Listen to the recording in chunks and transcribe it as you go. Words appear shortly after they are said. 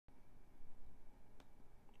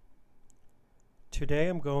Today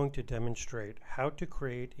I'm going to demonstrate how to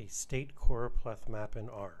create a state choropleth map in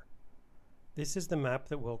R. This is the map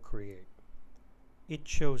that we'll create. It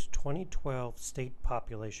shows 2012 state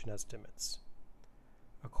population estimates.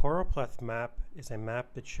 A choropleth map is a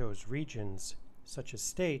map that shows regions, such as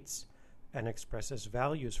states, and expresses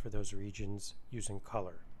values for those regions using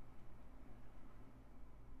color.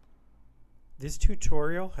 This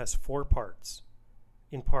tutorial has 4 parts.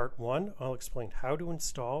 In part 1, I'll explain how to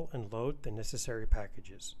install and load the necessary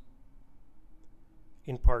packages.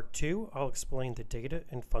 In part 2, I'll explain the data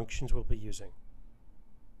and functions we'll be using.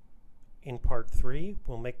 In part 3,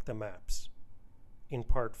 we'll make the maps. In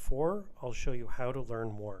part 4, I'll show you how to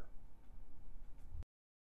learn more.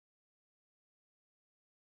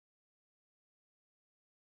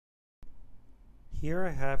 Here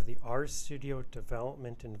I have the RStudio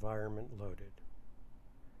development environment loaded.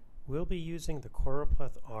 We'll be using the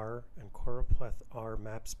Choropleth R and Choropleth R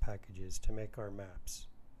maps packages to make our maps.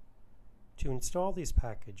 To install these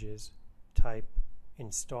packages, type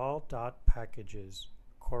install.packages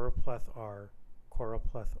Choropleth R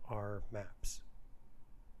maps.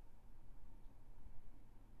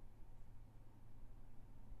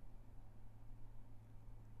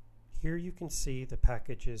 Here you can see the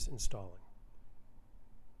packages installing.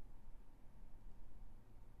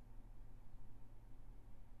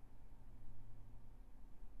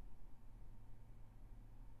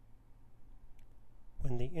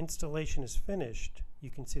 When the installation is finished, you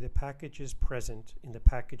can see the packages present in the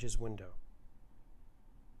Packages window.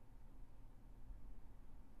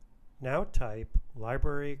 Now type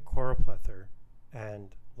Library Choroplether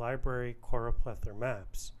and Library Choroplether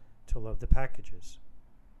Maps to load the packages.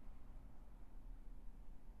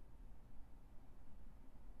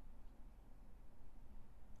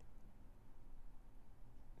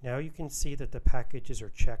 Now you can see that the packages are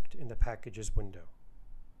checked in the Packages window.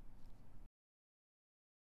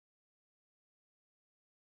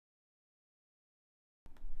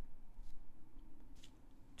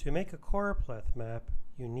 To make a choropleth map,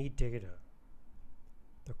 you need data.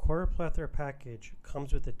 The Choroplether package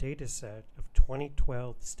comes with a dataset of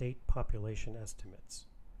 2012 state population estimates.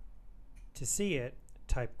 To see it,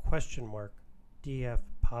 type $df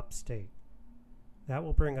pop state. That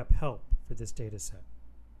will bring up help for this dataset.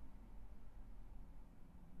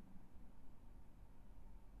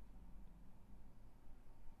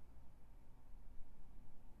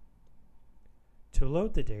 To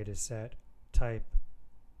load the dataset, type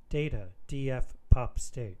data df pop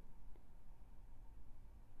state.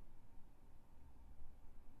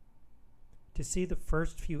 To see the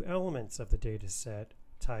first few elements of the dataset,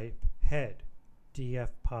 type head df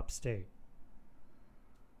pop state.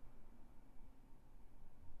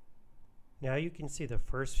 Now you can see the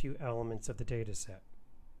first few elements of the dataset.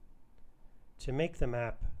 To make the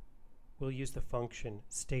map, we'll use the function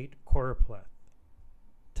state choropleth.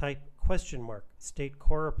 Type $state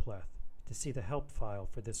choropleth to see the help file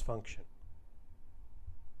for this function.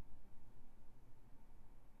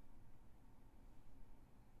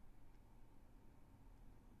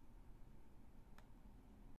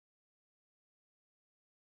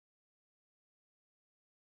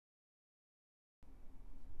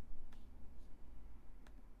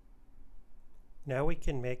 Now we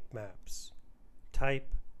can make maps.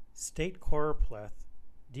 Type state choropleth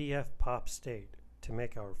df pop state to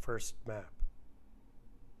make our first map.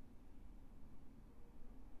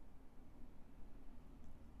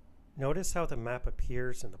 Notice how the map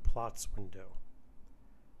appears in the Plots window.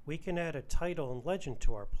 We can add a title and legend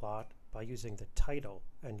to our plot by using the title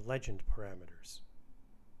and legend parameters.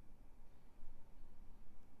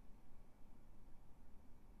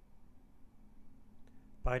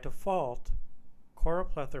 By default,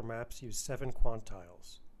 Choroplether maps use 7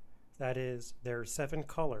 quantiles. That is, there are 7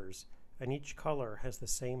 colors, and each color has the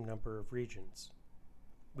same number of regions.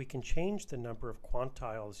 We can change the number of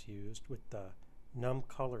quantiles used with the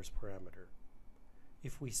numColors parameter.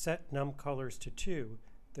 If we set numColors to 2,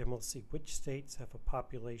 then we'll see which states have a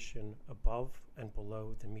population above and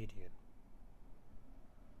below the median.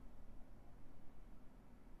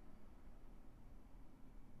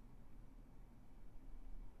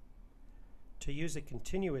 To use a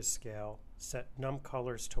continuous scale, set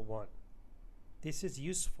numColors to 1. This is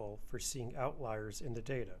useful for seeing outliers in the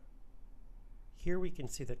data. Here we can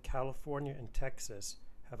see that California and Texas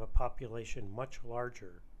have a population much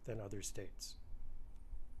larger than other states.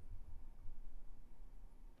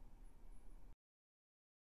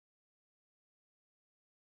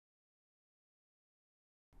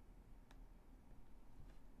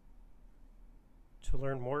 To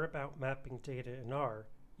learn more about mapping data in R,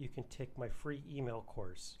 you can take my free email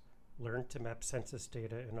course, Learn to Map Census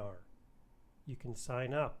Data in R. You can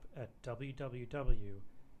sign up at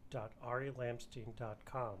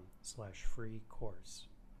www.arilampstein.com/free course.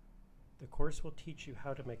 The course will teach you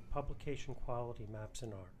how to make publication quality maps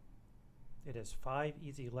in R. It has 5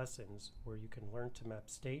 easy lessons where you can learn to map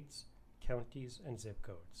states, counties, and zip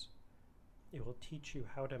codes. It will teach you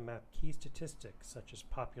how to map key statistics such as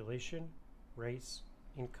population, race,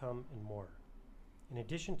 income, and more. In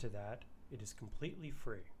addition to that, it is completely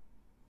free.